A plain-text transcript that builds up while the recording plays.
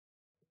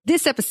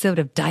This episode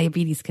of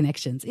Diabetes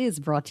Connections is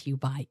brought to you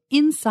by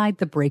Inside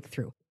the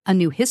Breakthrough, a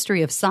new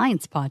history of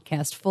science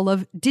podcast full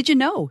of did you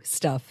know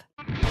stuff.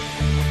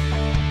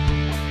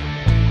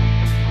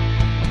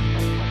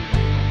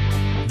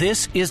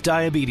 This is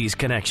Diabetes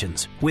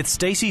Connections with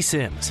Stacey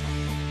Simms.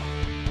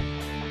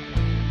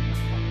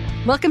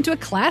 Welcome to a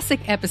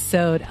classic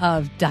episode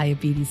of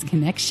Diabetes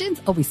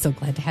Connections. Always so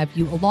glad to have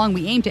you along.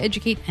 We aim to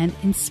educate and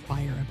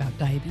inspire about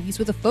diabetes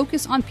with a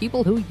focus on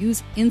people who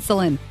use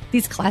insulin.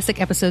 These classic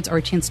episodes are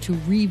a chance to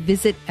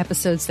revisit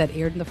episodes that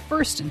aired in the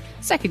first and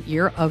second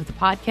year of the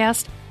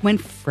podcast when,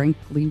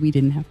 frankly, we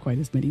didn't have quite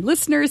as many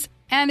listeners.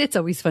 And it's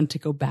always fun to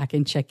go back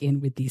and check in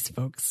with these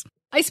folks.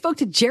 I spoke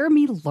to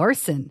Jeremy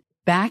Larsen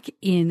back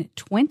in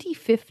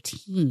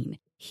 2015.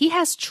 He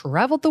has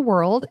traveled the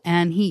world,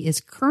 and he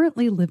is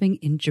currently living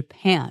in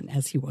Japan,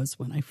 as he was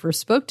when I first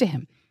spoke to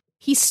him.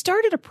 He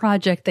started a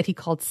project that he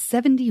called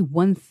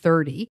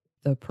 7130,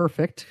 the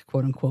perfect,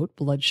 quote-unquote,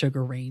 blood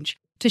sugar range,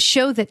 to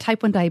show that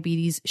type 1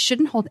 diabetes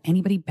shouldn't hold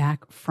anybody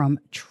back from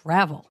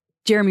travel.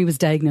 Jeremy was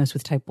diagnosed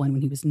with type 1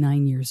 when he was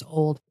 9 years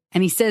old,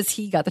 and he says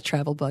he got the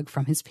travel bug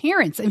from his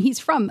parents. And he's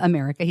from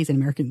America. He's an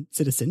American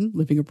citizen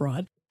living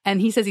abroad. And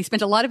he says he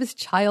spent a lot of his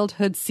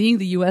childhood seeing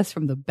the U.S.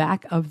 from the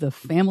back of the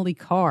family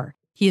car.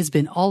 He has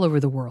been all over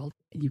the world,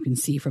 and you can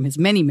see from his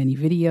many, many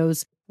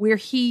videos where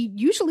he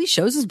usually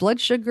shows his blood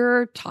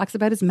sugar, talks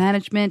about his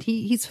management.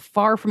 He's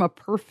far from a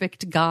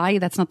perfect guy.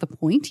 That's not the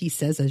point. He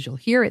says, as you'll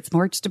hear, it's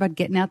more just about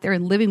getting out there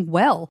and living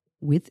well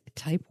with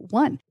type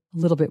 1. A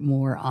little bit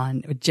more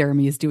on what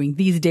Jeremy is doing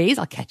these days.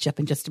 I'll catch up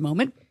in just a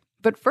moment.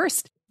 But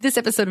first, this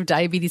episode of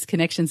Diabetes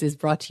Connections is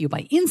brought to you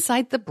by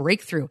Inside the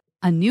Breakthrough,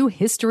 a new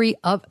history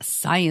of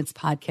science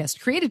podcast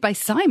created by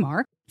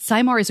SciMar.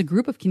 SciMar is a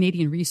group of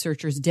Canadian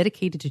researchers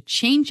dedicated to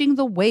changing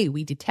the way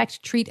we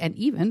detect, treat, and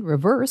even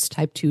reverse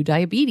type 2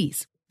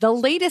 diabetes. The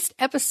latest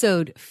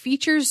episode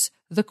features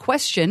the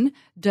question,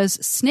 does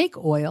snake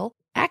oil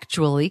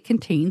actually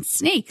contain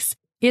snakes?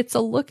 It's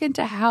a look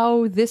into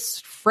how this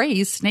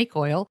phrase, snake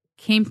oil,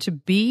 came to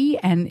be,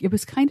 and it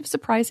was kind of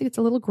surprising. It's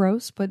a little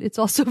gross, but it's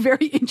also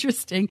very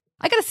interesting.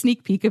 I got a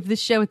sneak peek of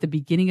this show at the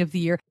beginning of the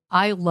year.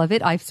 I love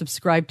it. I've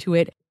subscribed to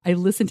it. I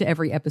listen to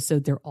every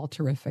episode. They're all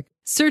terrific.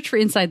 Search for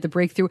Inside the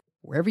Breakthrough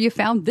wherever you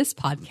found this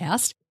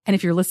podcast. And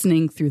if you're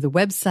listening through the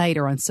website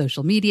or on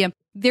social media,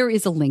 there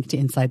is a link to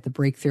Inside the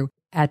Breakthrough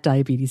at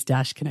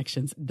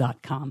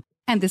diabetes-connections.com.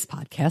 And this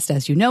podcast,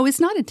 as you know, is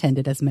not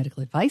intended as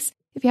medical advice.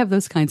 If you have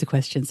those kinds of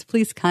questions,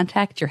 please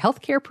contact your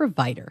healthcare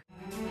provider.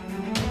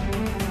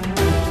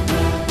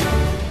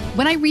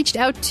 When I reached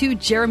out to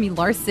Jeremy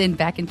Larsen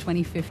back in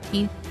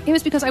 2015, it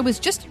was because I was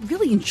just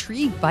really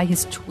intrigued by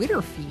his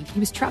Twitter feed. He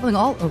was traveling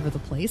all over the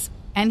place,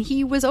 and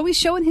he was always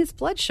showing his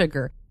blood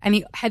sugar. And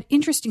he had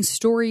interesting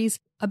stories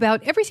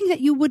about everything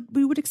that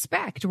we would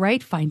expect,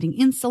 right? Finding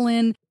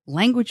insulin,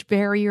 language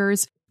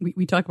barriers.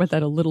 We talk about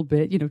that a little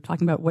bit,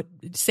 talking about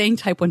saying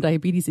type 1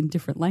 diabetes in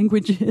different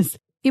languages.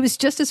 It was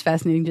just as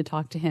fascinating to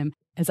talk to him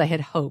as I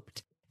had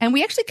hoped. And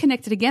we actually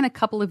connected again a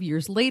couple of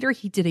years later.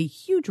 He did a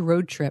huge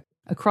road trip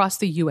across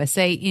the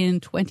USA in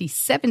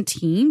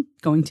 2017,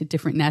 going to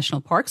different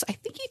national parks. I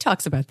think he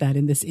talks about that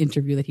in this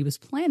interview, that he was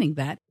planning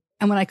that.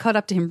 And when I caught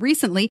up to him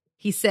recently,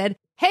 he said,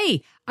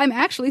 hey, I'm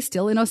actually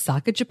still in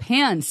Osaka,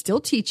 Japan, still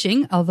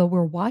teaching, although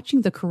we're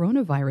watching the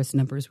coronavirus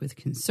numbers with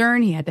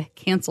concern. He had to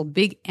cancel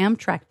big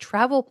Amtrak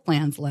travel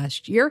plans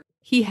last year.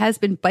 He has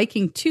been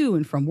biking to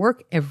and from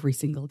work every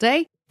single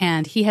day.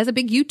 And he has a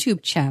big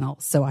YouTube channel.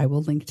 So I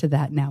will link to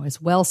that now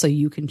as well, so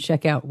you can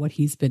check out what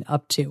he's been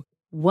up to.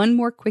 One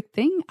more quick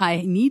thing.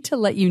 I need to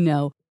let you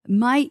know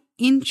my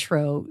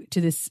intro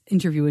to this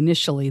interview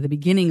initially, the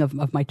beginning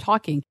of my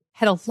talking,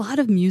 had a lot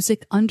of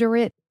music under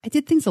it. I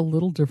did things a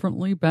little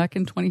differently back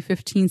in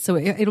 2015, so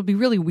it'll be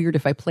really weird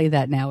if I play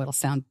that now. It'll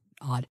sound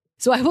odd.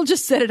 So I will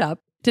just set it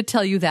up to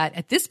tell you that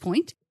at this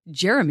point,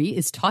 Jeremy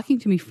is talking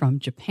to me from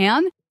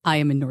Japan. I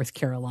am in North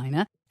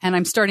Carolina, and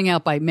I'm starting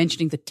out by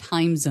mentioning the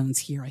time zones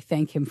here. I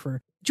thank him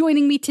for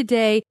joining me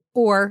today,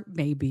 or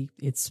maybe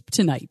it's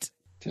tonight.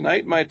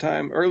 Tonight, my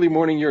time, early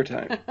morning, your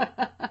time.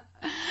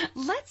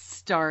 Let's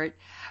start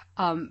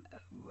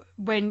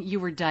when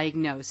you were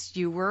diagnosed.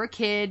 You were a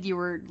kid. You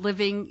were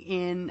living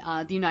in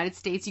the United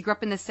States. You grew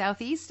up in the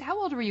Southeast. How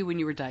old were you when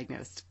you were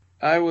diagnosed?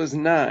 I was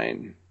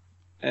 9,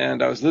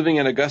 and I was living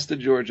in Augusta,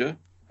 Georgia.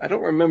 I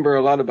don't remember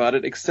a lot about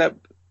it,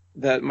 except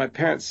that my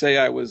parents say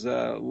I was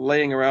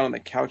laying around on the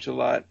couch a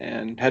lot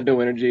and had no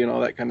energy and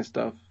all that kind of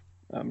stuff.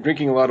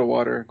 Drinking a lot of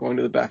water, going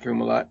to the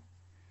bathroom a lot.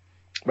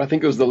 But I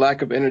think it was the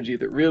lack of energy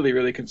that really,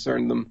 really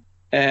concerned them.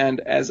 And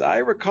as I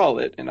recall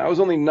it, and I was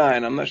only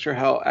 9, I'm not sure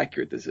how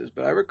accurate this is,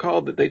 but I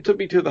recall that they took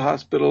me to the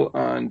hospital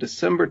on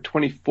December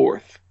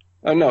 24th.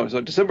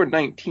 December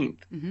 19th.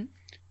 Mm-hmm.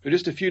 So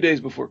just a few days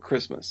before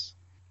Christmas.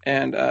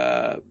 And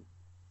I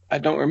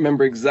don't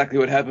remember exactly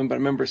what happened, but I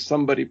remember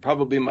somebody,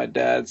 probably my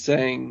dad,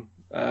 saying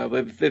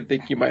they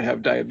think you might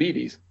have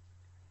diabetes.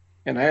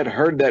 And I had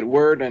heard that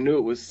word. I knew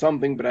it was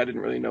something, but I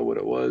didn't really know what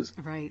it was.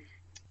 Right.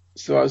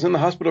 So I was in the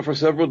hospital for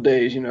several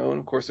days, and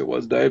of course it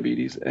was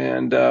diabetes.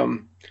 And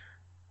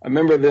I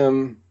remember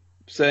them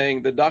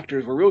saying the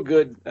doctors were real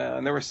good,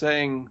 and they were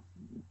saying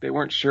they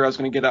weren't sure I was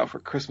going to get out for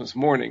Christmas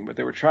morning, but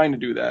they were trying to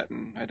do that,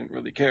 and I didn't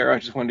really care. I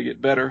just wanted to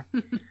get better.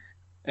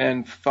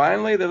 And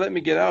finally, they let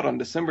me get out on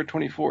December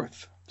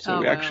 24th. So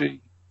we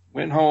actually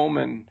went home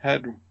and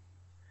had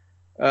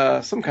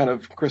some kind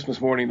of Christmas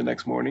morning the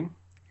next morning.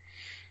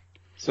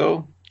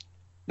 So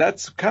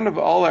that's kind of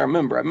all I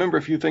remember. I remember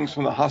a few things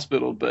from the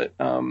hospital, but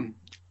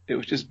it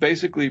was just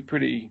basically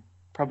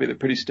probably the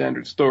pretty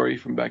standard story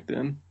from back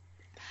then.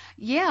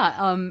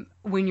 Yeah,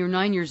 when you're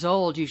 9 years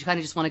old, you kind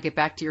of just want to get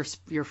back to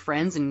your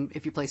friends, and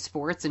if you play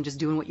sports, and just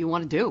doing what you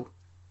want to do.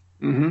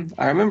 Mm-hmm.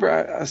 I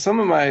remember some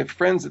of my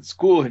friends at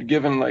school had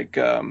given like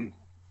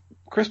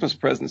Christmas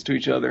presents to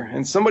each other,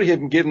 and somebody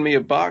had given me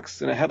a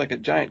box, and it had like a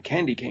giant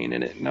candy cane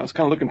in it, and I was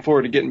kind of looking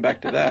forward to getting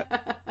back to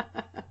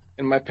that.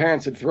 And my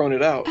parents had thrown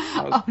it out.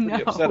 I was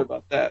pretty upset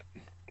about that.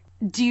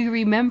 Do you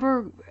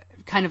remember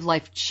kind of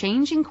life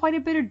changing quite a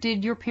bit, or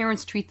did your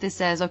parents treat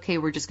this as, okay,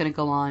 we're just going to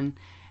go on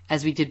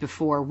as we did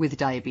before with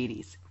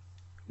diabetes?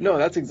 No,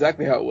 that's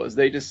exactly how it was.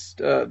 They just,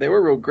 they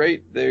were real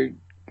great. They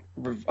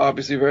were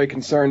obviously very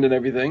concerned and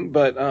everything,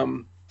 but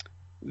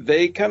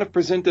they kind of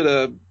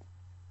presented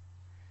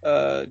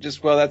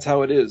well, that's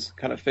how it is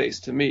kind of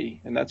face to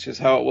me. And that's just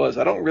how it was.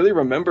 I don't really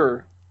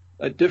remember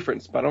a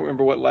difference, but I don't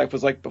remember what life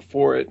was like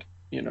before it,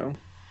 you know.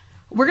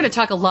 We're going to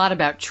talk a lot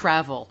about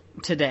travel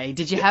today.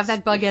 Did you have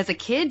that bug as a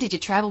kid? Did you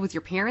travel with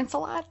your parents a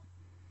lot?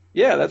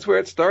 Yeah, that's where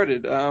it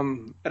started. I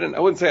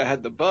wouldn't say I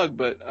had the bug,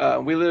 but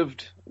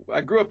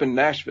I grew up in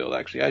Nashville,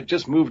 actually. I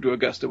just moved to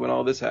Augusta when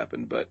all this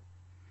happened, but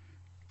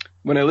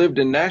when I lived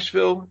in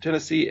Nashville,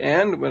 Tennessee,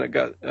 and when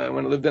I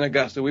lived in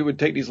Augusta, we would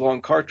take these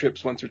long car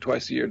trips once or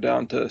twice a year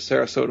down to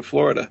Sarasota,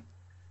 Florida.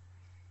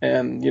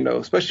 And, you know,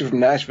 especially from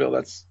Nashville,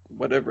 that's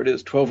whatever it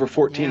is, 12 or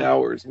 14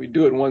 hours. We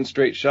do it in one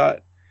straight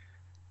shot.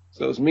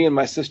 So it was me and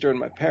my sister and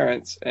my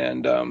parents,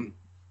 and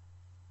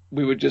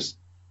we would just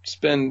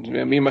spend,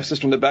 me and my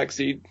sister in the back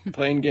seat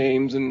playing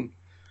games and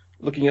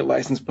looking at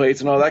license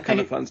plates and all that kind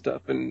of fun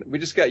stuff. And we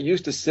just got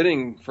used to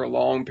sitting for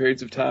long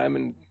periods of time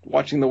and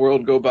watching the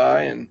world go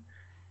by. And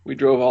we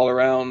drove all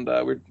around.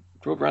 We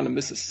drove around to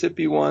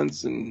Mississippi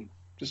once, and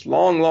just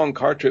long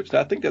car trips.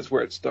 I think that's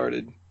where it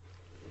started.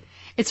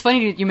 It's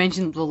funny that you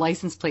mentioned the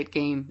license plate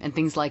game and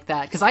things like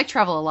that, because I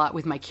travel a lot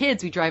with my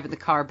kids. We drive in the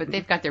car, but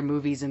they've got their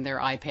movies and their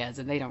iPads,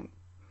 and they don't.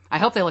 I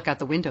hope they look out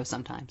the window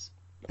sometimes.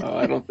 Oh,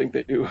 I don't think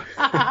they do.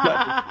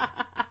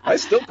 I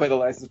still play the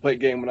license plate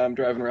game when I'm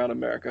driving around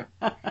America.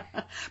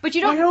 But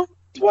you don't.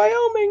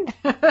 Wyoming.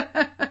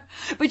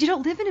 But you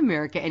don't live in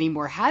America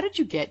anymore. How did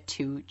you get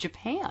to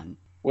Japan?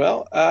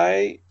 Well,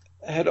 I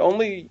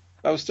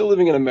was still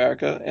living in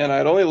America, and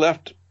I'd only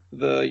left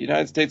the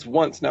United States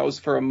once, and that was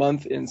for a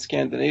month in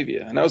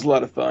Scandinavia. And that was a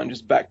lot of fun,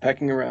 just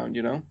backpacking around,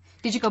 you know.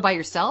 Did you go by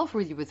yourself?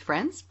 Were you with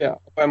friends? Yeah,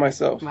 by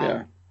myself, wow.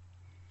 Yeah.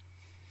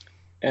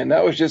 And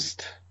that was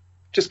just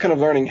kind of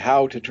learning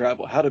how to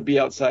travel, how to be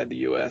outside the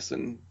U.S.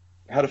 and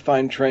how to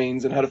find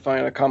trains and how to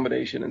find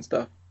accommodation and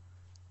stuff.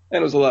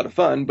 And it was a lot of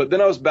fun. But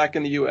then I was back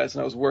in the U.S.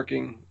 and I was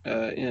working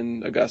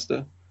in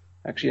Augusta,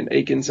 actually in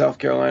Aiken, South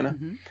Carolina.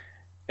 Mm-hmm.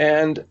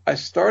 And I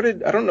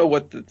started, I don't know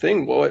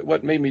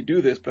what made me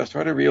do this, but I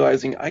started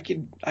realizing I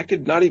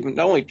could not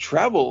only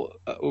travel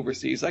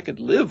overseas, I could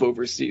live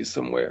overseas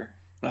somewhere.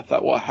 And I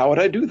thought, well, how would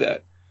I do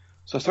that?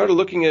 So I started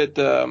looking at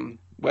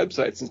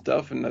websites and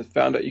stuff, and I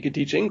found out you could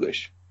teach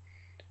English.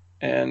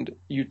 And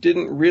you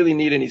didn't really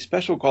need any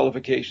special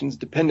qualifications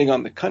depending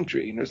on the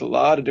country. And there's a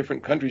lot of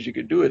different countries you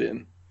could do it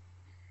in.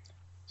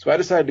 So I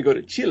decided to go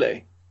to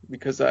Chile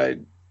because I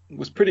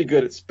was pretty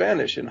good at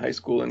Spanish in high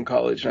school and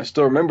college, and I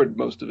still remembered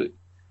most of it.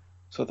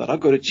 So I thought, I'll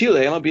go to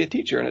Chile and I'll be a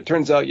teacher. And it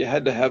turns out you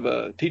had to have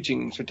a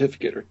teaching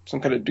certificate or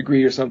some kind of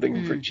degree or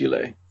something for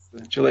Chile,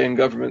 the Chilean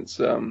government's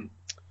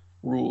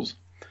rules.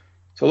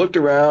 So I looked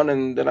around,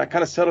 and then I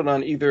kind of settled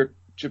on either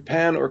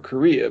Japan or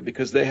Korea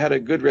because they had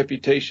a good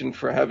reputation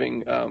for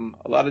having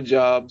a lot of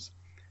jobs,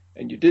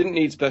 and you didn't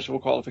need special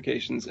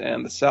qualifications,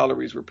 and the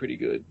salaries were pretty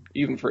good,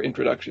 even for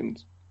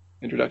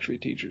introductory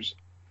teachers.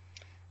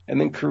 And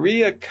then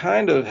Korea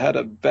kind of had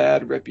a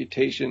bad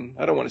reputation.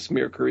 I don't want to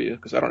smear Korea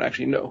because I don't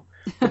actually know.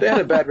 But they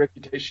had a bad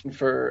reputation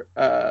for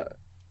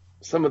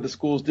some of the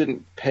schools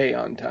didn't pay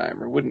on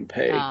time or wouldn't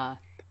pay.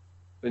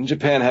 And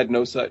Japan had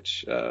no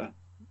such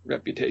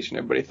reputation.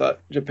 Everybody thought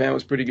Japan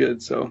was pretty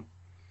good. So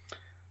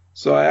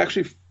I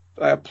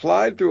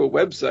applied through a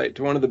website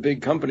to one of the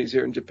big companies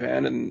here in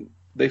Japan, and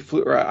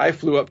I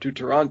flew up to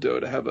Toronto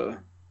to have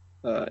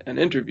an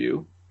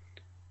interview.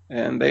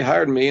 And they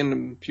hired me,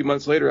 and a few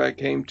months later, I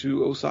came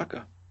to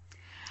Osaka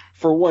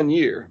for 1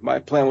 year. My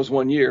plan was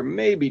 1 year,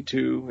 maybe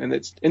 2, and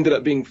it ended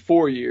up being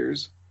 4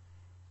 years.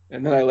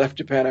 And then I left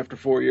Japan after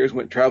 4 years,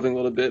 went traveling a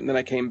little bit, and then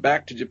I came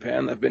back to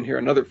Japan. I've been here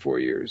another 4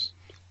 years.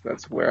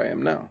 That's where I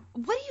am now.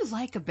 What do you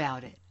like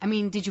about it? I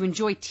mean, did you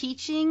enjoy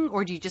teaching,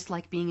 or do you just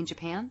like being in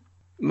Japan?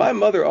 My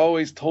mother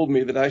always told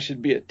me that I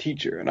should be a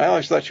teacher, and I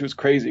always thought she was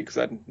crazy because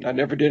I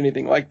never did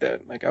anything like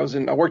that. Like I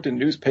worked in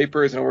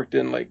newspapers, and I worked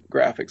in like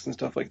graphics and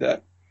stuff like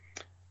that.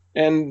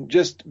 And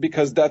just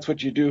because that's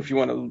what you do if you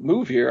want to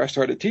move here, I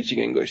started teaching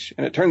English,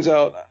 and it turns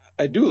out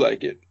I do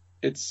like it.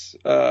 It's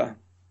not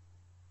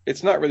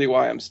really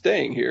why I'm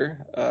staying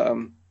here,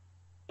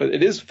 but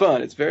it is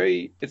fun.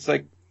 It's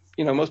like,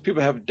 most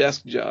people have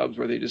desk jobs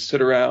where they just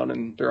sit around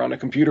and they're on a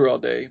computer all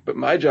day, but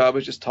my job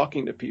is just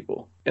talking to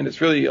people, and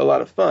it's really a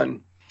lot of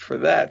fun for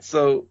that.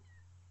 So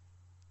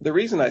the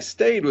reason I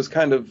stayed was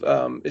kind of,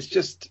 it's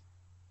just,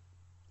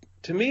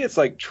 to me, it's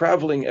like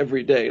traveling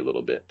every day a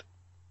little bit.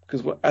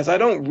 Because as I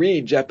don't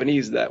read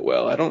Japanese that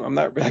well, I'm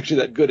not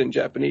actually that good in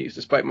Japanese,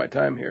 despite my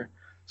time here.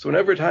 So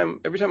every time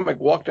I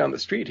walk down the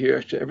street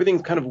here,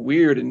 everything's kind of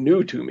weird and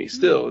new to me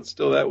still. It's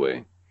still that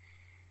way.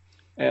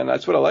 And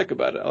that's what I like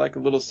about it. I like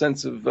a little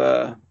sense of,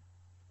 I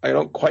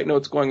don't quite know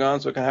what's going on,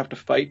 so I kind of have to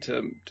fight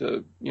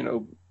to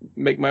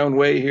make my own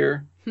way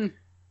here.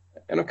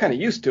 And I'm kind of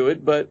used to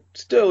it, but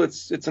still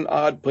it's an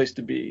odd place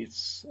to be.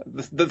 It's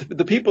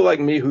the people like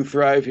me who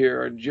thrive here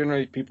are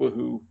generally people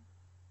who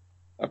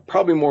are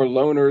probably more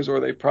loners, or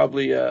they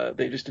probably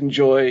they just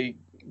enjoy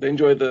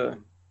the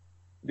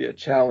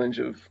challenge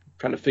of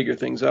trying to figure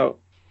things out.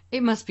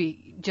 It must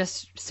be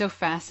just so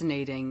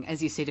fascinating,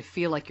 as you say, to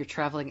feel like you're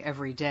traveling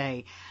every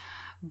day.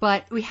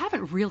 But we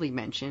haven't really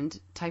mentioned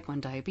type 1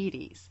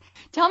 diabetes.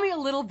 Tell me a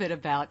little bit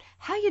about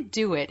how you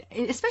do it,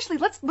 especially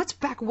let's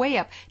back way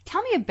up.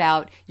 Tell me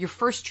about your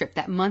first trip,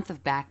 that month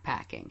of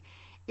backpacking.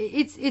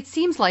 It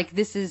seems like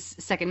this is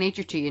second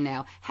nature to you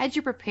now. How'd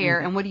you prepare,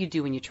 and what do you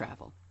do when you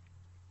travel?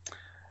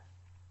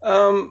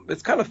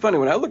 It's kind of funny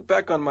when I look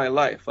back on my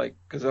life,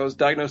 because I was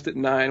diagnosed at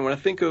 9. When I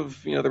think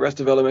of, the rest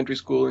of elementary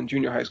school and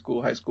junior high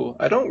school,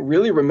 I don't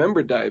really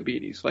remember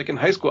diabetes. Like in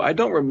high school, I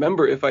don't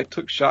remember if I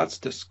took shots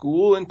to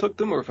school and took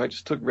them, or if I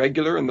just took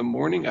regular in the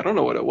morning. I don't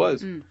know what it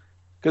was,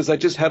 because I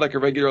just had like a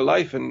regular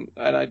life, and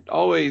I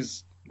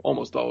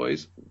almost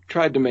always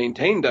tried to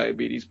maintain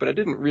diabetes, but I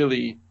didn't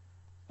really,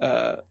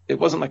 it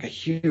wasn't like a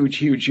huge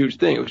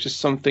thing. It was just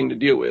something to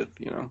deal with,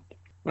 When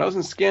I was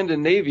in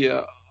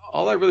Scandinavia,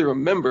 all I really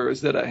remember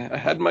is that I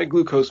had my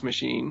glucose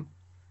machine,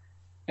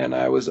 and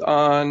I was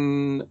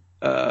on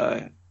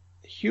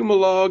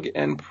Humalog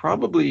and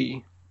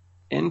probably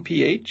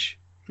NPH.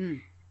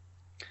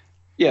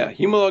 Yeah,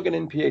 Humalog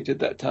and NPH at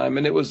that time,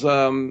 and it was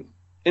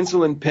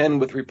insulin pen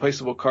with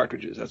replaceable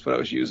cartridges. That's what I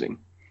was using,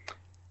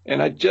 and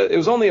it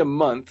was only a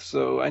month,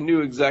 so I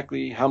knew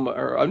exactly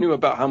I knew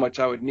about how much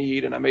I would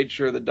need, and I made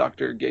sure the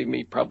doctor gave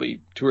me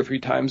probably 2 or 3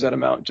 times that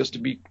amount just to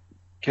be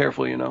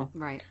careful,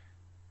 Right.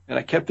 And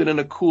I kept it in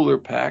a cooler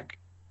pack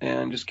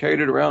and just carried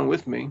it around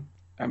with me.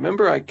 I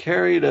remember I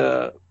carried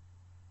an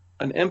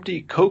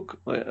empty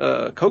Coke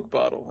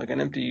bottle, like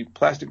an empty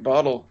plastic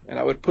bottle, and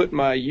I would put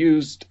my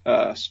used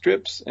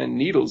strips and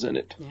needles in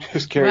it. Yeah.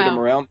 Just carried them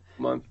around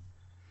a month.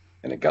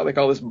 And it got like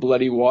all this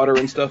bloody water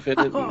and stuff in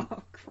it. Oh,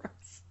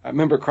 gross. I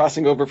remember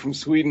crossing over from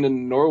Sweden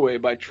and Norway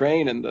by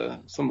train,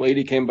 and some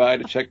lady came by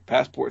to check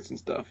passports and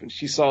stuff, and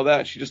she saw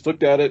that. She just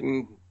looked at it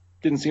and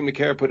didn't seem to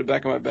care, put it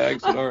back in my bag,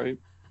 said, all right.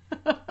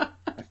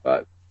 I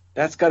thought,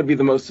 that's got to be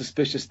the most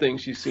suspicious thing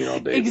she's seen all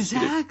day.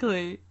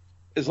 Exactly.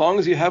 As long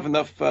as you have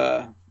enough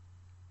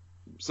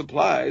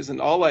supplies, and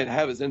all I'd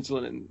have is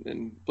insulin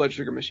and blood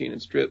sugar machine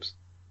and strips.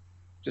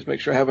 Just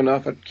make sure I have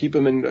enough. I'd keep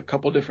them in a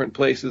couple different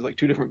places, like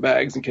 2 different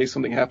bags in case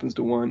something happens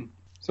to one.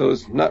 So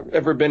it's not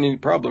ever been any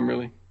problem,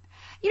 really.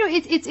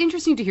 It's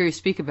interesting to hear you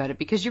speak about it,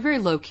 because you're very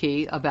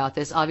low-key about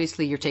this.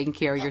 Obviously, you're taking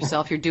care of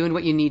yourself. You're doing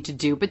what you need to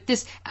do. But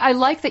I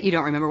like that you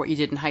don't remember what you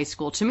did in high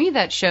school. To me,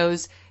 that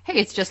shows, hey,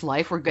 it's just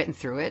life. We're getting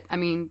through it. I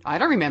mean, I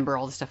don't remember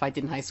all the stuff I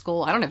did in high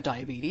school. I don't have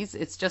diabetes.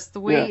 It's just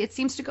the way it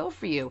seems to go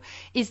for you.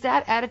 Is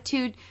that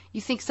attitude, you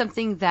think,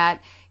 something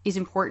that is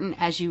important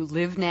as you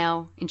live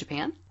now in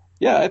Japan?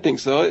 Yeah, I think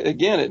so.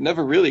 Again, it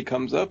never really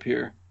comes up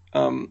here.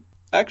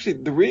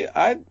 Actually,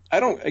 I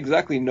don't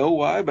exactly know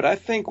why, but I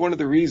think one of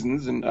the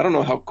reasons, and I don't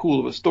know how cool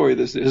of a story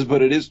this is,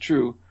 but it is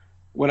true.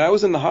 When I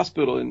was in the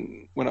hospital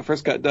and when I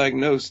first got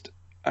diagnosed,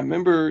 I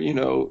remember,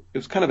 it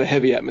was kind of a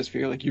heavy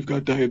atmosphere, like, you've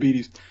got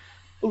diabetes,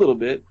 a little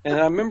bit. And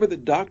I remember the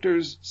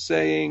doctors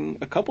saying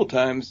a couple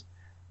times,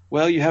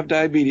 well, you have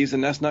diabetes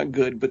and that's not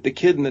good, but the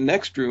kid in the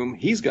next room,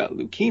 he's got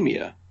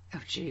leukemia.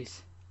 Oh, jeez.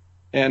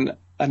 And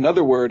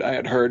another word I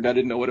had heard, and I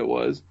didn't know what it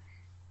was.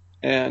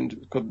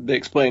 And they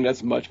explained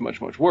that's much,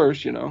 much, much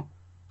worse,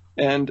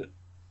 And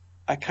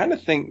I kind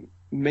of think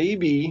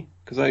maybe,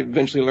 because I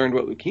eventually learned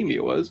what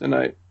leukemia was, and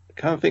I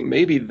kind of think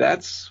maybe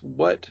that's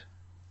what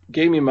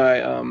gave me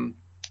my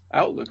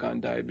outlook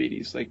on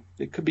diabetes. Like,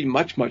 it could be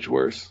much, much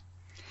worse.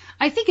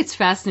 I think it's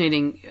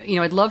fascinating.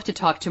 I'd love to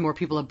talk to more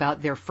people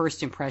about their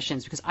first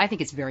impressions, because I think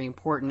it's very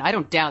important. I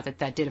don't doubt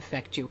that did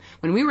affect you.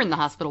 When we were in the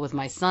hospital with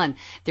my son,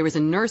 there was a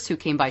nurse who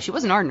came by. She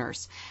wasn't our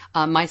nurse.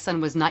 My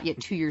son was not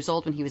yet 2 years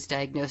old when he was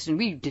diagnosed, and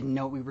we didn't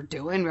know what we were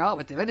doing. Oh,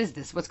 what is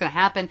this? What's going to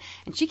happen?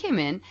 And she came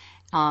in,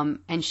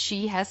 and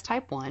she has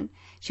type 1.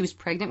 She was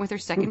pregnant with her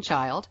second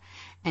child,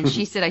 and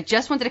she said, I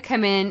just wanted to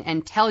come in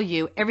and tell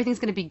you everything's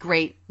going to be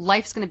great.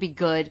 Life's going to be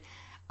good.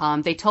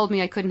 They told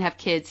me I couldn't have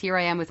kids. Here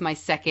I am with my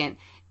second.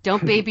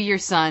 Don't baby your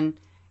son.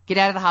 Get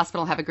out of the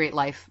hospital and have a great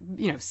life.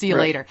 See you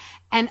later.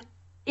 And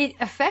it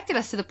affected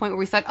us to the point where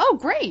we thought, oh,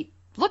 great,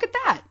 look at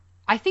that.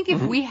 I think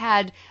if we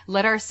had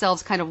let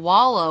ourselves kind of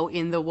wallow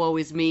in the woe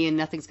is me and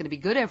nothing's going to be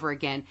good ever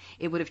again,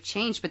 it would have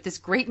changed. But this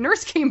great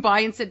nurse came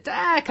by and said,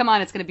 come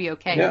on, it's going to be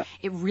okay. Yeah.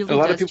 It really a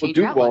lot does of people change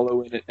do your outlook.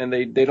 wallow in it, and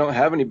they don't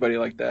have anybody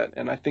like that.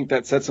 And I think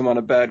that sets them on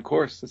a bad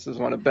course. This is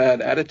on a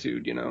bad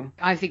attitude, you know.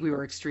 I think we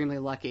were extremely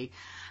lucky.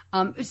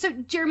 So,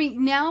 Jeremy,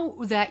 now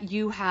that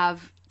you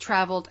have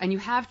traveled, and you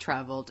have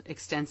traveled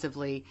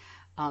extensively,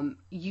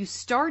 you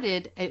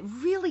started a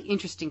really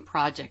interesting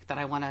project that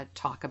I want to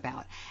talk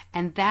about,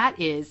 and that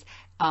is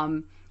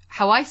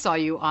how I saw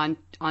you on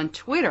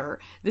Twitter.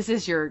 This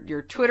is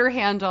your Twitter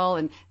handle,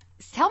 and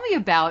tell me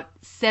about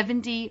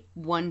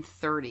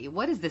 7130.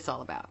 What is this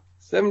all about?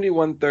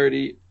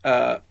 7130,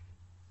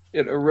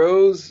 it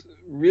arose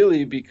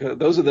really because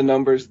those are the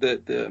numbers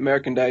that the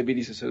American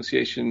Diabetes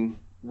Association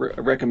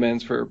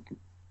recommends for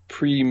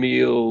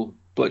pre-meal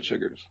blood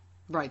sugars.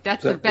 Right,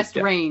 that's the best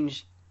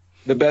range.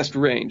 The best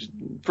range,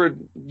 for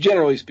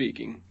generally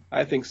speaking.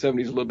 I think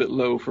 70 is a little bit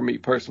low for me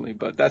personally,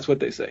 but that's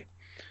what they say.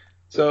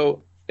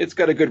 So it's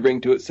got a good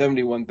ring to it,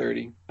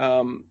 7130.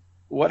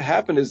 What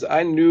happened is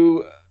I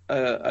knew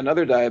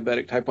another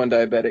diabetic, type 1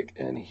 diabetic,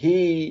 and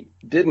he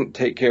didn't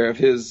take care of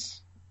his,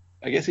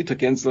 I guess he took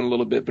insulin a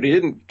little bit, but he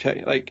didn't,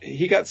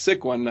 he got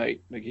sick one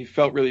night. Like, he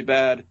felt really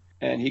bad,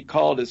 and he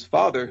called his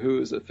father,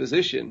 who is a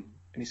physician,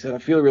 and he said, I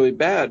feel really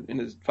bad. And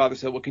his father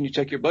said, well, can you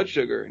check your blood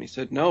sugar? And he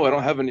said, no, I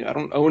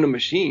don't own a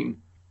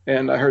machine.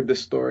 And I heard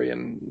this story,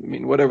 and I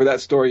mean, whatever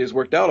that story is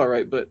worked out all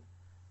right, but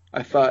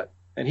I thought,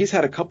 and he's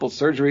had a couple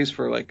surgeries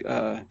for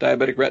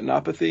diabetic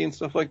retinopathy and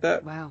stuff like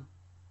that. Wow.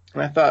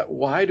 And I thought,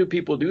 why do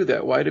people do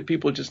that? Why do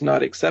people just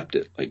not accept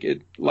it?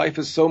 Life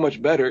is so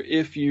much better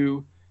if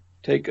you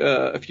take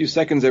a few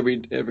seconds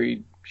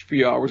every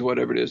few hours,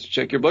 whatever it is, to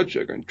check your blood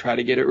sugar and try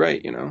to get it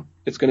right. You know,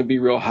 it's going to be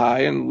real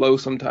high and low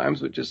sometimes,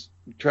 but just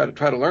try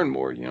to learn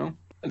more. You know,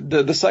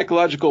 the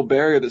psychological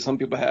barrier that some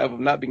people have of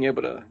not being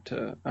able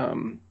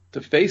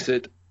to face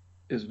it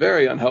is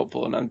very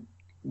unhelpful. And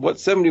what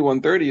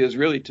 7130 is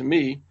really, to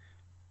me,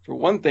 for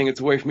one thing, it's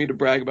a way for me to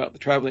brag about the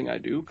traveling I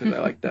do, because I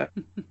like that.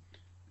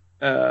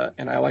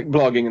 And I like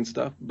blogging and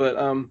stuff.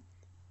 But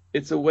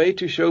it's a way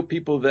to show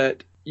people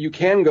that you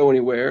can go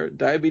anywhere.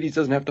 Diabetes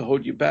doesn't have to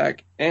hold you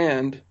back.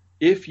 And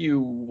if you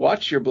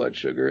watch your blood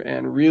sugar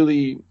and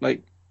really,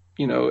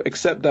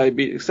 accept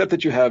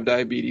that you have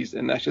diabetes,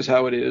 and that's just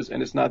how it is,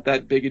 and it's not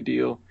that big a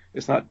deal.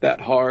 It's not that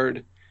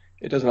hard.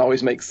 It doesn't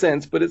always make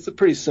sense, but it's a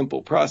pretty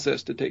simple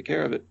process to take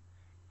care of it.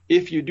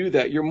 If you do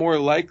that, you're more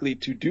likely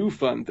to do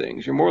fun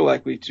things. You're more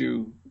likely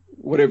to,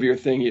 whatever your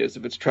thing is,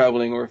 if it's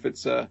traveling or if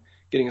it's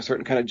getting a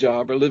certain kind of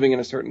job or living in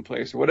a certain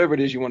place or whatever it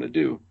is you want to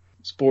do,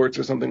 sports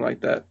or something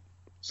like that.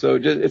 So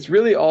it's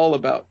really all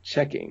about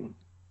checking.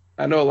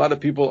 I know a lot of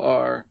people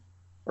are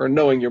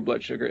knowing your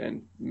blood sugar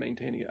and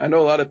maintaining it. I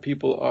know a lot of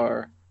people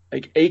are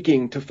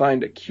aching to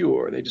find a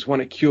cure. They just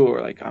want a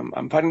cure.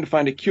 I'm fighting to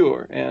find a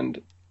cure. And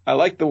I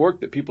like the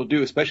work that people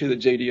do, especially the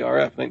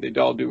JDRF. I think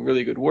they all do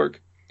really good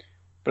work.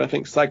 But I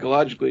think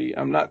psychologically,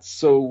 I'm not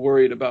so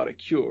worried about a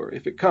cure.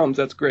 If it comes,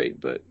 that's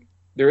great. But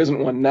there isn't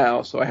one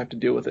now, so I have to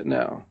deal with it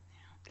now.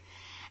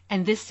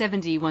 And this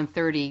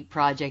 7130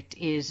 project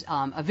is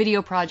a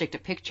video project, a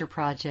picture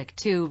project,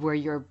 too, where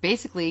you're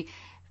basically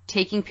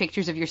taking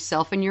pictures of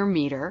yourself and your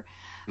meter,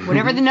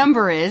 whatever the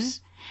number is,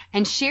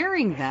 and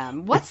sharing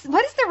them. What has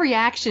the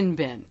reaction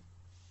been?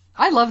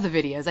 I love the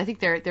videos. I think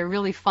they're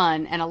really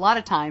fun, and a lot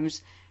of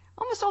times,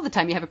 almost all the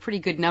time, you have a pretty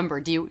good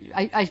number.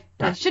 I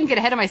shouldn't get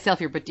ahead of myself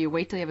here, but do you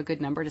wait till you have a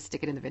good number to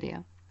stick it in the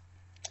video?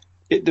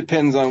 It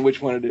depends on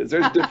which one it is.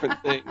 There's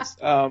different things.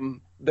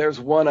 There's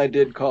one I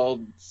did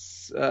called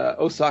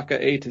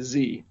Osaka A to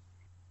Z.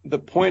 The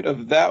point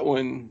of that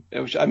one,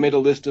 I made a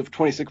list of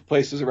 26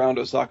 places around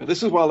Osaka.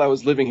 This is while I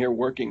was living here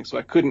working, so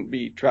I couldn't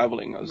be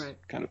traveling. I was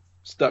kind of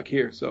stuck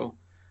here. So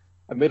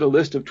I made a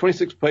list of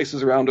 26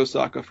 places around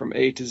Osaka from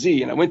A to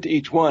Z, and I went to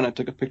each one. I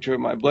took a picture of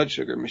my blood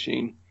sugar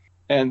machine,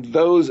 and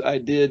those I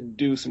did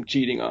do some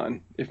cheating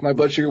on. If my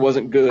blood sugar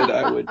wasn't good,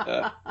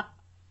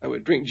 I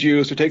would drink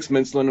juice or take some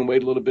insulin and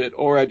wait a little bit,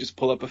 or I'd just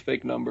pull up a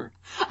fake number.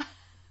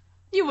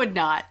 You would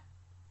not.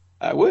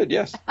 I would,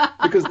 yes,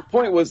 because the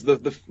point was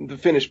the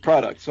finished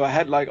product. So I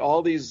had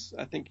all these,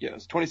 I think,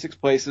 26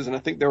 places, and I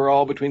think they were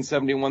all between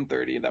 70 and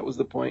 130, and that was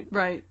the point.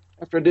 Right.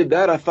 After I did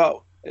that, I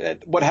thought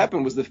what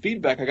happened was the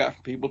feedback I got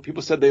from people.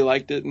 People said they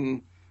liked it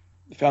and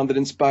found it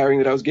inspiring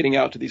that I was getting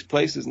out to these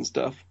places and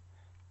stuff.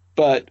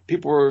 But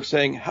people were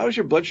saying, how is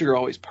your blood sugar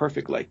always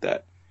perfect like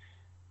that?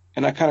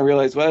 And I kind of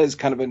realized, well, that is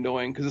kind of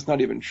annoying because it's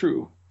not even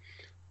true.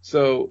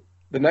 So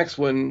the next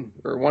one,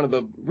 or one of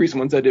the recent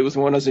ones I did, was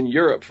when I was in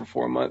Europe for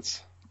 4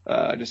 months.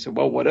 I just said,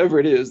 well, whatever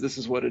it is, this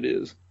is what it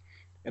is.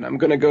 And I'm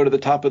going to go to the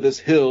top of this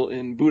hill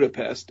in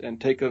Budapest and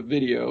take a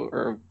video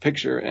or a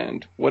picture.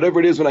 And whatever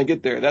it is when I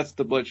get there, that's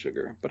the blood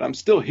sugar. But I'm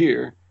still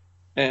here.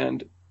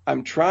 And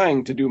I'm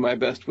trying to do my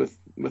best with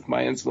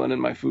my insulin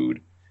and my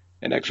food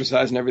and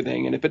exercise and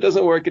everything. And if it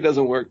doesn't work, it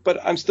doesn't work.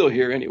 But I'm still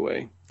here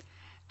anyway.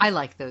 I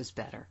like those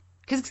better.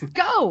 Because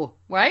go,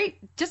 right?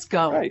 Just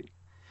go. Right.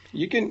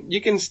 You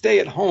can stay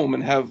at home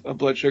and have a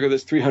blood sugar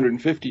that's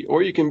 350,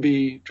 or you can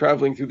be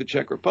traveling through the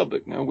Czech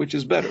Republic. Now, which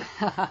is better?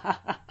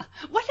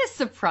 What has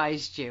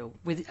surprised you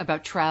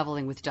about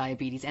traveling with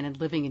diabetes and in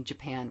living in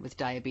Japan with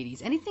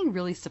diabetes? Anything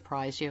really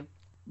surprise you?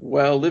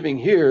 Well, living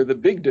here, the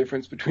big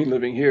difference between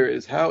living here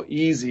is how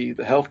easy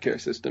the healthcare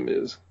system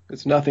is.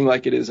 It's nothing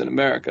like it is in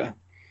America.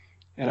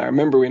 And I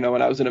remember, when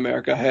I was in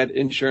America, I had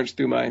insurance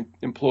through my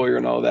employer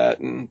and all that,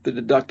 and the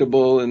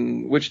deductible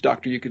and which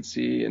doctor you could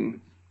see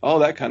and all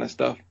that kind of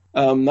stuff.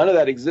 None of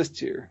that exists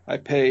here. I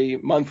pay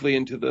monthly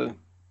into the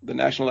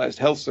nationalized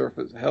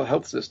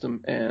health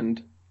system,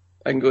 and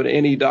I can go to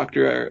any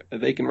doctor.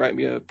 They can write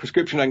me a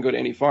prescription. I can go to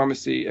any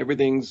pharmacy.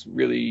 Everything's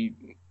really,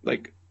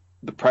 like,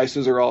 the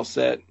prices are all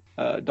set.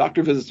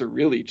 Doctor visits are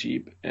really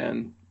cheap,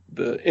 and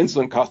the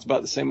insulin costs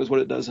about the same as what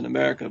it does in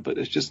America, but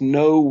it's just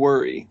no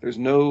worry. There's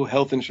no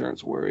health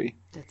insurance worry.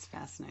 That's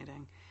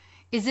fascinating.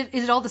 Is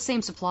it all the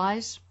same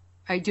supplies?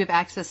 Do you have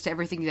access to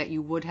everything that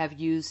you would have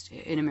used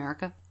in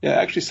America? Yeah,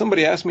 actually,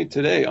 somebody asked me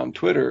today on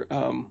Twitter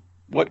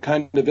what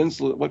kinds of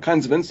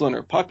insulin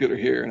are popular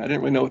here, and I didn't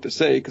really know what to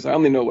say because I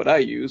only know what I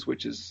use,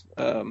 which is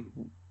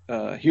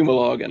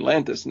Humalog and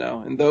Lantus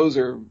now, and those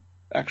are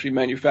actually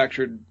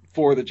manufactured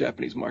for the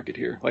Japanese market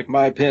here. Like,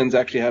 my pens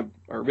actually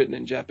are written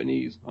in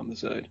Japanese on the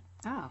side.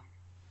 Oh.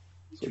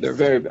 So they're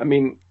very,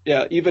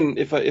 even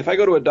if I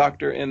go to a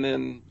doctor and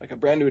then, like, a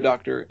brand new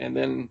doctor, and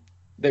then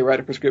they write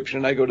a prescription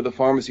and I go to the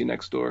pharmacy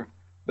next door,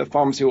 the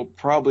pharmacy will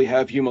probably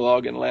have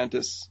Humalog and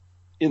Lantus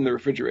in the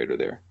refrigerator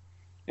there.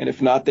 And if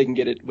not, they can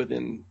get it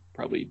within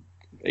probably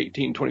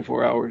 18,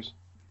 24 hours.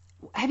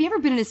 Have you ever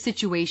been in a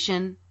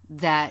situation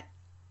that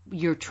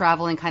your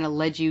traveling kind of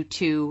led you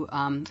to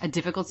a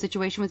difficult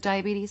situation with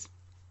diabetes?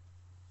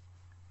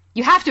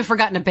 You have to have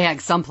forgotten a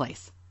bag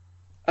someplace.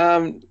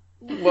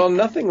 Well,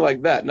 nothing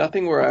like that.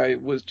 Nothing where I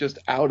was just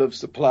out of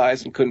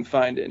supplies and couldn't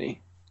find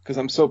any, because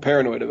I'm so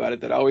paranoid about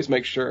it that I always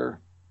make sure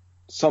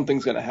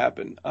something's going to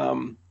happen.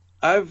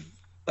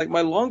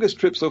 My longest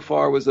trip so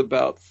far was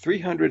about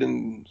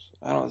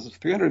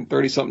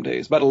 330 something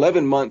days, about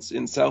 11 months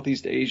in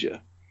Southeast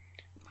Asia.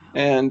 Wow.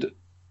 And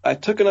I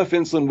took enough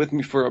insulin with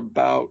me for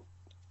about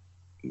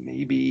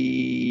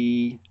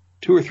maybe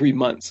 2 or 3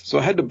 months. So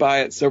I had to buy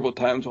it several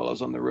times while I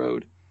was on the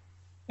road.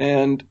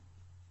 And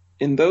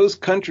in those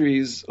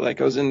countries,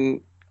 like I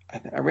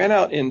ran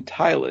out in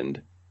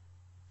Thailand,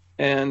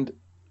 and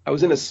I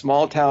was in a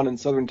small town in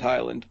southern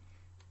Thailand.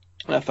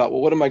 And I thought,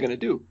 well, what am I going to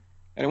do?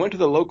 And I went to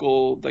the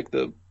local, like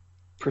the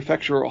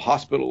prefectural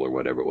hospital or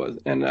whatever it was.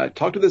 And I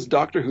talked to this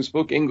doctor who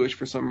spoke English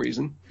for some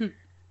reason.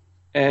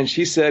 And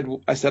I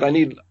said, I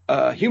need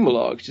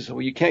Humalog. She said,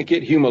 well, you can't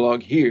get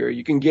Humalog here.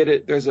 You can get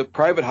it. There's a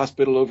private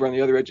hospital over on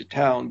the other edge of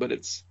town, but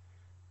it's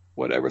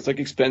whatever. It's like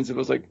expensive. It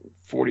was like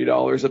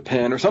 $40 a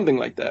pen or something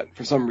like that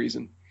for some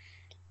reason.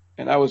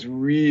 And I was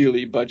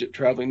really budget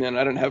traveling then.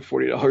 I didn't have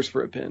 $40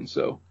 for a pen.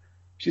 So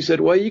she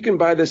said, well, you can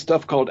buy this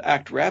stuff called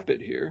Act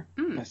Rapid here.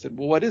 I said,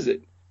 well, what is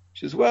it?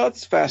 She says, well,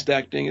 it's fast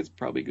acting. It's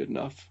probably good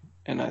enough.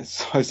 And I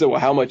said, well,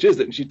 how much is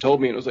it? And she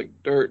told me, and it was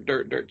like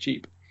dirt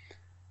cheap.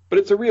 But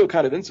it's a real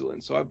kind of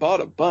insulin. So I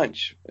bought a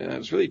bunch, and it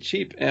was really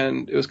cheap,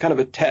 and it was kind of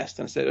a test.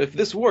 And I said, if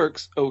this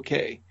works,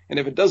 okay. And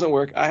if it doesn't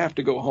work, I have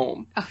to go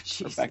home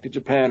or back to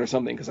Japan or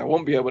something, because I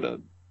won't be able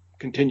to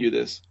continue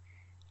this.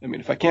 I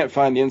mean, if I can't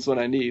find the insulin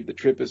I need, the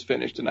trip is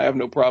finished, and I have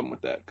no problem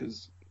with that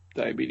because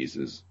diabetes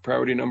is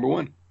priority number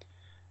one.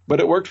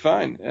 But it worked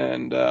fine,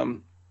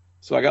 and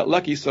so I got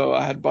lucky. So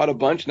I had bought a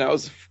bunch, and that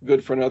was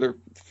good for another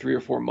 3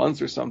 or 4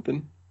 months or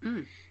something.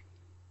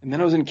 And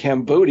then I was in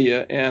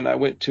Cambodia, and I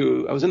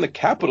was in the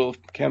capital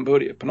of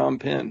Cambodia, Phnom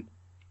Penh,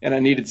 and I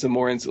needed some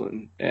more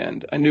insulin.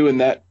 And I knew in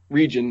that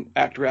region,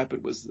 Act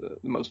Rapid was the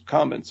most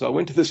common. So I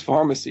went to this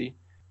pharmacy,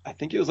 I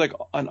think it was like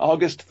on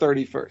August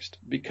 31st,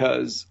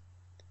 because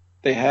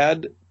they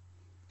had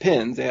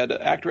pins. They had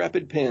Act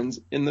Rapid pins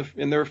in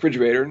the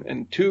refrigerator,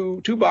 and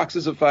two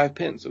boxes of 5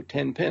 pins, so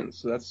 10 pins.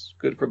 So that's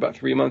good for about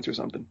 3 months or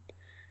something.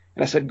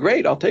 And I said,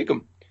 great, I'll take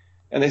them.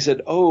 And they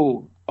said,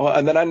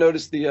 and then I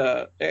noticed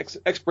the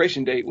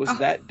expiration date was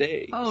that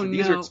day. So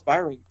these are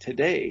expiring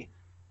today.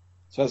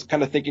 So I was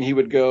kind of thinking he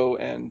would go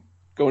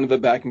into the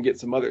back and get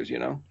some others,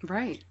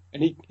 Right.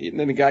 And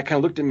then the guy kind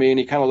of looked at me, and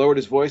he kind of lowered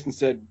his voice and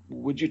said,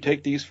 would you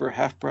take these for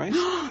half price?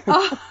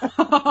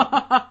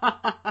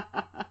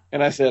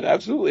 And I said,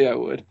 absolutely, I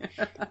would.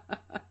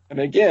 And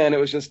again, it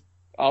was just,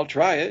 I'll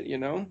try it,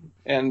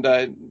 And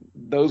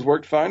those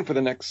worked fine for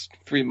the next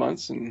 3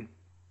 months, and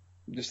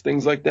just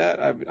things like that.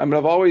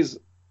 I've always,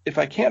 if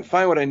I can't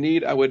find what I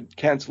need, I would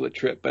cancel a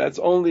trip. But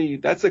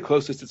that's the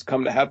closest it's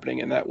come to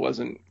happening, and that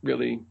wasn't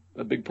really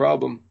a big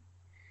problem.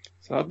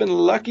 So I've been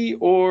lucky,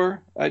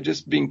 or I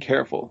just being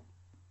careful.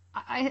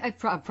 I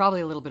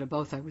probably a little bit of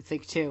both, I would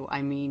think, too.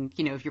 I mean,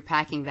 if you're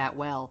packing that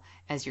well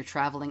as you're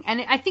traveling.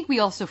 And I think we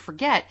also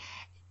forget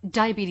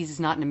diabetes is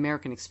not an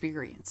American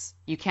experience.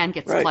 You can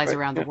get supplies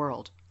around the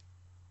world.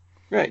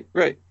 Right.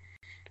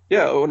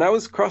 Yeah, when I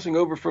was crossing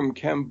over from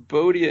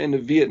Cambodia into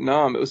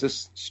Vietnam, it was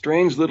this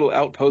strange little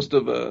outpost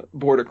of a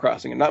border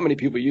crossing, and not many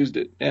people used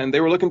it. And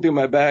they were looking through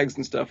my bags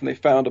and stuff, and they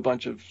found a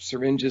bunch of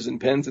syringes and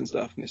pens and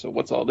stuff. And they said,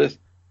 "What's all this?"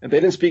 And they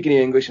didn't speak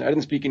any English, and I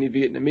didn't speak any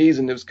Vietnamese.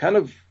 And it was kind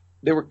of,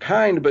 they were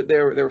kind, but they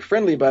were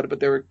friendly about it.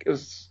 But it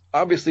was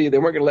obviously they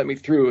weren't going to let me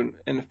through.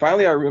 And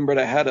finally, I remembered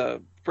I had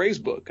a phrase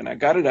book, and I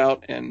got it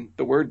out, and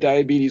the word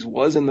diabetes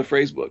was in the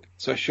phrase book.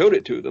 So I showed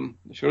it to them.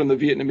 I showed them the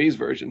Vietnamese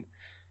version.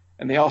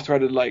 And they all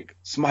started like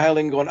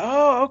smiling, going,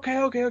 "Oh,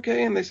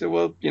 okay." And they said,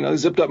 "Well, they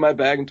zipped up my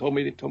bag and told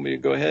me to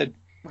go ahead."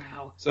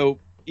 Wow. So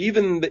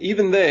even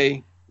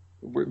they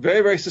were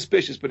very, very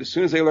suspicious. But as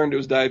soon as they learned it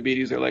was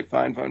diabetes, they're like,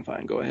 "Fine,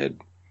 go ahead."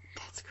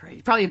 That's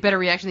great. Probably a better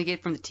reaction they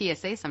get from the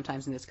TSA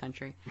sometimes in this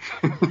country.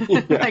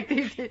 Yeah.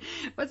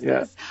 What's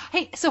this?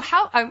 Hey, so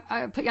how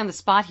I put you on the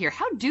spot here.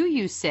 How do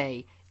you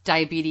say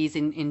diabetes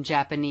in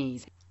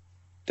Japanese?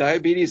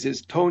 Diabetes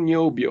is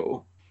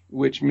tonnyobyo,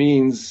 which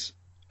means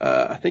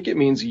I think it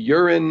means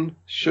urine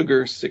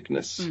sugar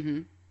sickness.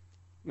 Mm-hmm.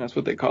 That's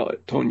what they call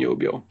it,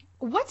 tonnyobyo.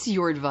 What's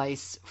your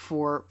advice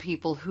for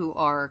people who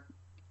are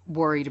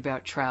worried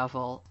about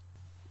travel?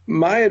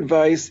 My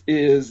advice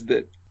is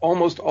that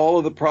almost all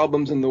of the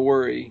problems in the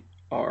worry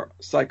are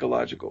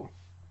psychological,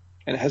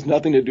 and it has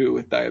nothing to do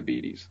with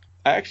diabetes.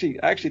 I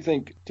actually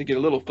think, to get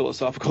a little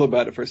philosophical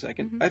about it for a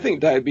second, Mm-hmm. I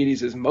think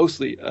diabetes is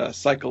mostly a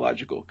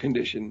psychological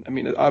condition. I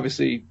mean,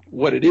 obviously,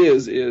 what it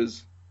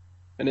is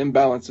an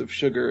imbalance of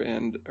sugar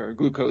or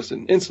glucose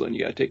and insulin. You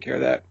got to take care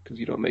of that because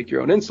you don't make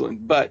your own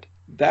insulin. But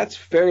that's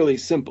fairly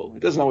simple. It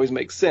doesn't always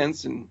make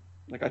sense. And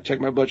like I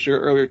checked my blood sugar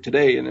earlier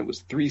today, and it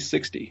was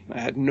 360. I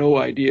had no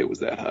idea it was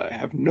that high. I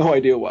have no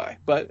idea why,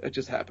 but it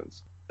just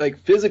happens. Like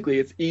physically,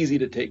 it's easy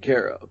to take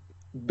care of.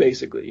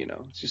 Basically,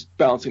 it's just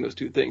balancing those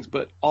two things.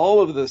 But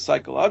all of the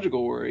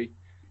psychological worry,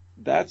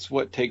 that's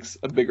what takes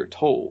a bigger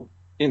toll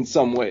in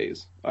some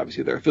ways.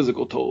 Obviously, there are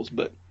physical tolls.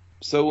 But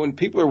so when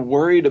people are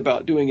worried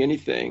about doing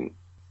anything,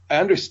 I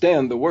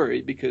understand the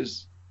worry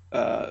because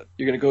you're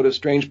going to go to a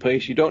strange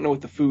place. You don't know what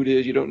the food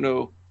is. You don't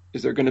know,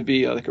 is there going to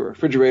be like a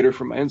refrigerator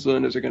for my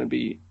insulin? Is there going to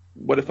be,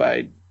 what if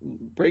I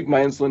break my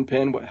insulin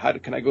pen? How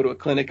can I go to a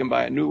clinic and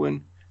buy a new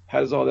one?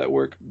 How does all that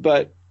work?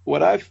 But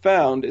what I've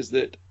found is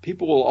that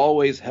people will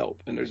always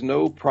help, and there's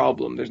no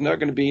problem. There's not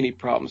going to be any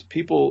problems.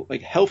 People,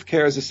 like,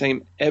 healthcare is the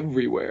same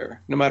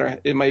everywhere, no matter,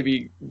 it might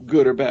be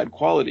good or bad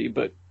quality,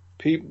 but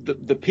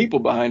the people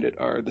behind it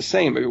are the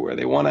same everywhere.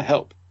 They want to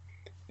help.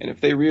 And if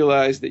they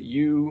realize that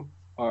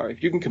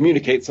if you can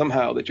communicate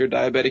somehow that you're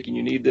diabetic and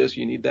you need this,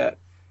 you need that,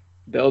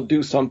 they'll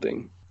do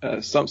something.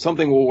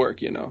 Something will work,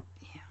 Yeah.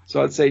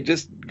 So I'd say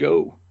just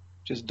go.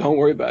 Just don't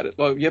worry about it.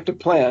 Well, you have to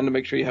plan to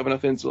make sure you have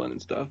enough insulin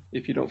and stuff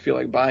if you don't feel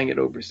like buying it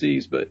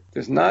overseas. But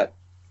there's not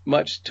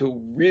much to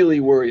really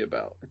worry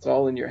about. It's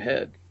all in your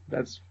head.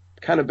 That's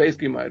kind of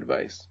basically my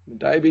advice.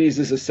 Diabetes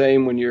is the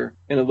same when you're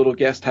in a little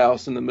guest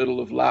house in the middle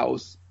of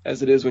Laos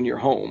as it is when you're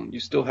home. You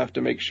still have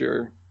to make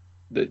sure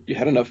that you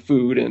had enough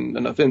food and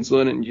enough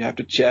insulin, and you have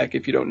to check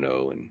if you don't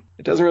know. And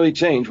it doesn't really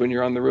change when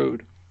you're on the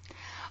road.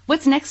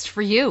 What's next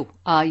for you?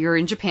 You're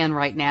in Japan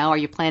right now. Are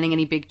you planning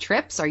any big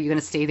trips? Are you going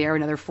to stay there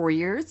another 4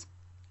 years?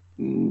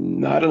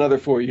 Not another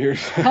 4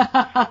 years.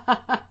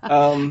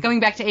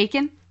 Going back to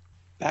Aiken?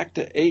 Back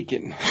to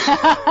Aiken.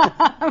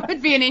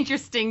 Would be an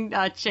interesting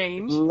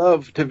change.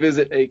 Love to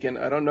visit Aiken.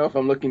 I don't know if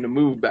I'm looking to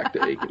move back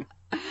to Aiken.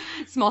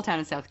 Small town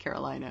in South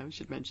Carolina, we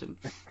should mention.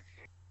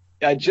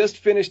 I just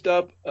finished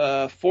up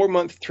a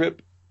 4-month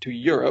trip to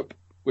Europe,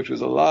 which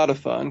was a lot of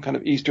fun, kind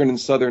of Eastern and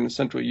Southern and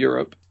Central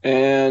Europe.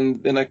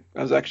 And then I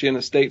was actually in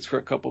the States for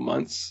a couple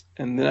months.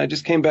 And then I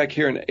just came back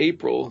here in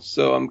April.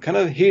 So I'm kind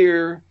of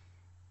here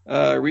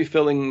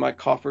refilling my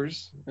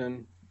coffers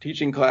and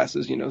teaching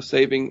classes,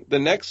 saving. The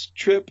next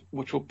trip,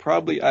 which will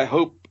probably, I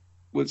hope,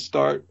 would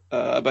start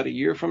about a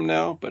year from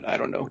now, but I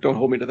don't know. Don't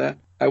hold me to that.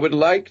 I would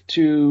like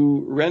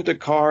to rent a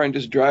car and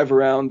just drive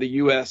around the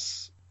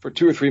U.S. for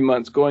 2 or 3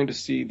 months going to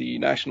see the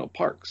national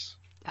parks.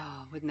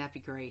 Oh, wouldn't that be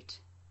great?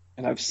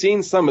 And I've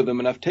seen some of them,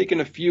 and I've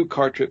taken a few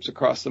car trips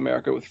across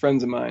America with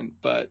friends of mine,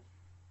 but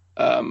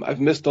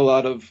I've missed a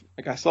lot of,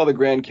 like I saw the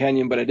Grand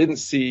Canyon, but I didn't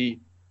see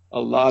a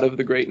lot of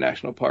the great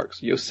national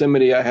parks.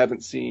 Yosemite I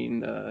haven't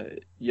seen,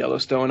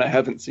 Yellowstone I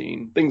haven't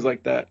seen, things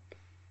like that.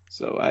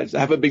 So I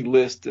have a big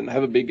list, and I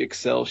have a big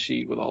Excel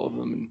sheet with all of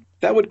them, and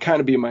that would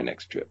kind of be my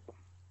next trip.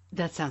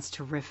 That sounds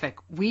terrific.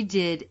 We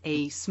did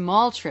a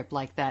small trip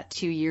like that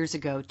 2 years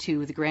ago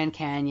to the Grand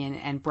Canyon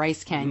and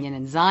Bryce Canyon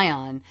and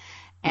Zion.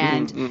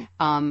 And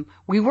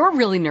we were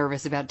really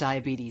nervous about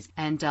diabetes.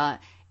 And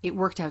it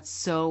worked out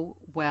so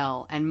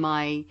well. And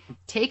my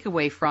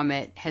takeaway from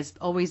it has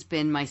always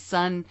been my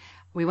son.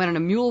 We went on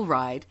a mule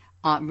ride.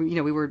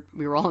 We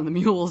were all on the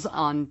mules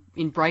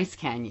in Bryce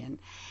Canyon.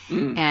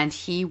 And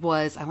he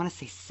was, I want to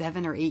say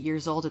 7 or 8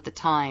 years old at the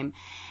time.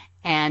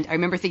 And I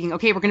remember thinking,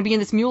 okay, we're going to be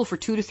in this mule for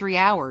 2 to 3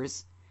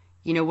 hours.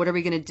 What are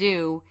we going to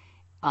do?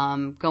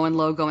 Going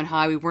low, going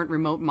high. We weren't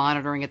remote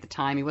monitoring at the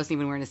time. He wasn't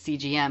even wearing a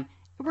CGM.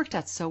 It worked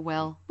out so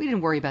well. We didn't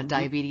worry about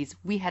diabetes.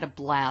 We had a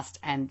blast,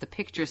 and the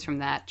pictures from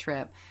that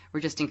trip were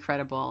just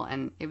incredible,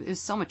 and it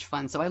was so much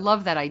fun. So I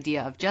love that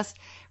idea of just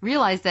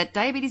realize that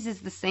diabetes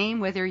is the same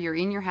whether you're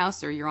in your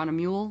house or you're on a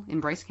mule in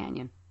Bryce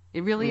Canyon.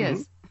 It really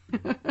is.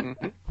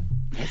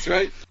 That's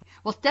right.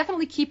 Well,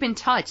 definitely keep in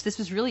touch. This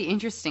was really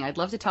interesting. I'd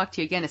love to talk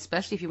to you again,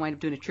 especially if you wind up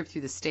doing a trip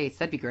through the States.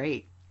 That'd be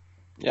great.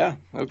 Yeah,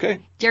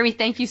 okay. Jeremy,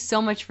 thank you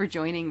so much for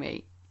joining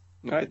me.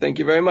 All right, thank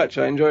you very much.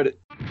 I enjoyed it.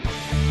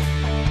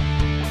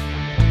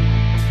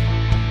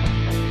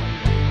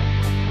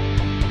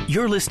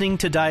 You're listening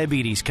to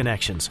Diabetes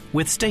Connections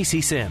with Stacey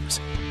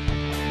Simms.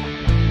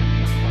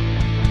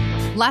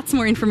 Lots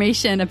more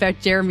information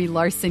about Jeremy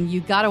Larsen. You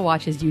got to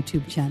watch his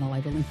YouTube channel. I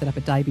will link that up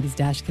at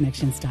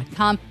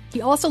diabetes-connections.com. He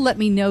also let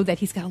me know that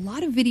he's got a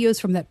lot of videos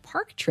from that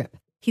park trip.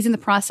 He's in the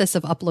process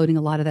of uploading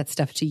a lot of that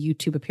stuff to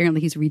YouTube. Apparently,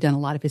 he's redone a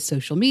lot of his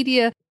social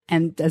media,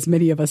 and as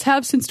many of us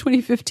have since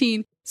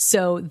 2015.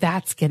 So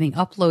that's getting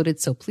uploaded.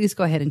 So please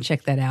go ahead and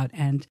check that out.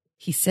 And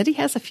he said he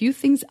has a few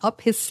things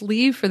up his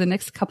sleeve for the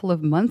next couple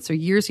of months or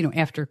years,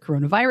 after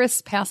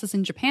coronavirus passes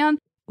in Japan,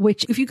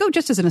 which if you go,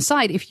 just as an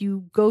aside, if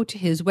you go to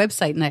his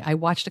website, and I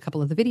watched a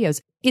couple of the videos,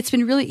 it's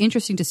been really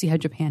interesting to see how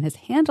Japan has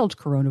handled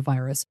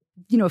coronavirus.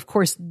 Of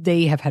course,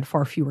 they have had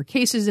far fewer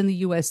cases in the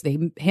U.S.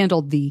 They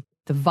handled the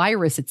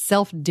virus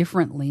itself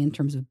differently in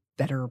terms of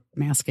better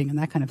masking and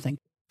that kind of thing.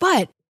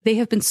 But they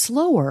have been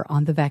slower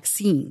on the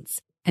vaccines.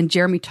 And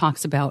Jeremy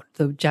talks about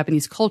the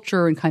Japanese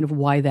culture and kind of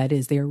why that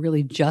is. They are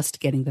really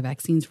just getting the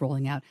vaccines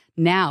rolling out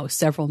now,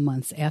 several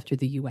months after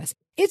the U.S.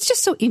 It's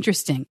just so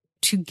interesting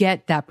to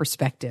get that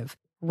perspective,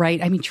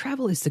 right? I mean,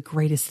 travel is the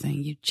greatest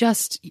thing.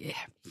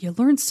 You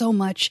learn so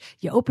much.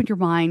 You open your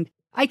mind.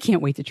 I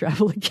can't wait to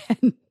travel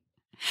again.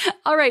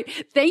 All right.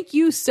 Thank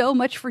you so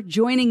much for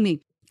joining me.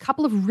 A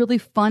couple of really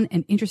fun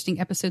and interesting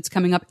episodes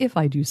coming up, if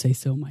I do say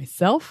so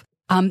myself.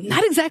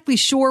 Not exactly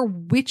sure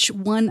which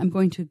one I'm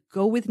going to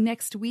go with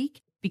next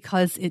week,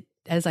 because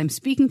as I'm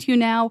speaking to you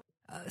now,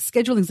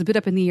 scheduling is a bit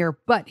up in the air,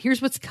 but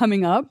here's what's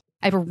coming up.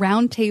 I have a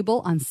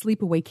roundtable on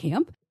sleepaway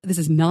camp. This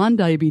is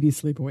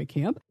non-diabetes sleepaway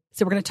camp.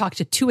 So we're going to talk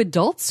to 2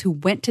 adults who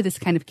went to this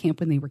kind of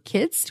camp when they were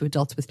kids, 2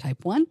 adults with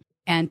type 1,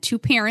 and 2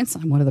 parents,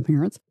 I'm one of the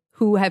parents,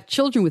 who have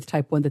children with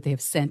type 1 that they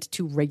have sent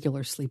to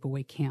regular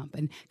sleepaway camp,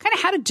 and kind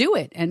of how to do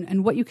it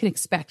and what you can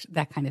expect,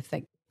 that kind of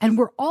thing. And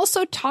we're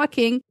also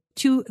talking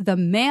to the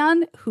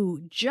man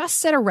who just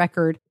set a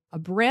record, a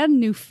brand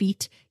new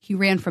feat. He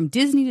ran from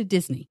Disney to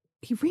Disney.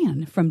 He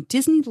ran from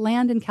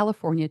Disneyland in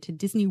California to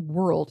Disney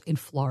World in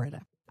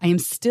Florida. I am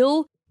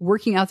still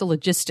working out the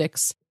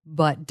logistics,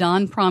 but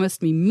Don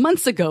promised me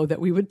months ago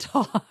that we would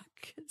talk.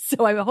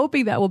 So I'm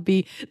hoping that will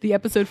be the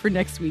episode for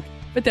next week.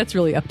 But that's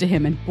really up to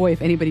him. And boy,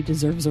 if anybody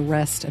deserves a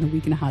rest and a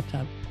week in a hot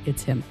tub,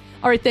 it's him.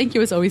 All right. Thank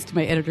you, as always, to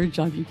my editor,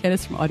 John Buchanan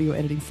from Audio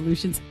Editing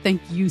Solutions.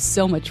 Thank you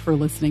so much for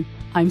listening.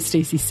 I'm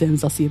Stacey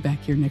Simms. I'll see you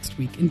back here next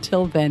week.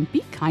 Until then,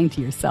 be kind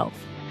to yourself.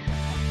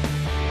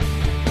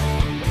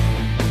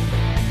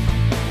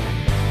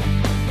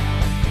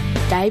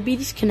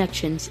 Diabetes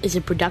Connections is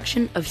a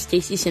production of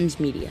Stacey Simms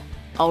Media.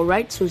 All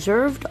rights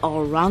reserved,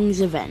 all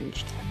wrongs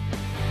avenged.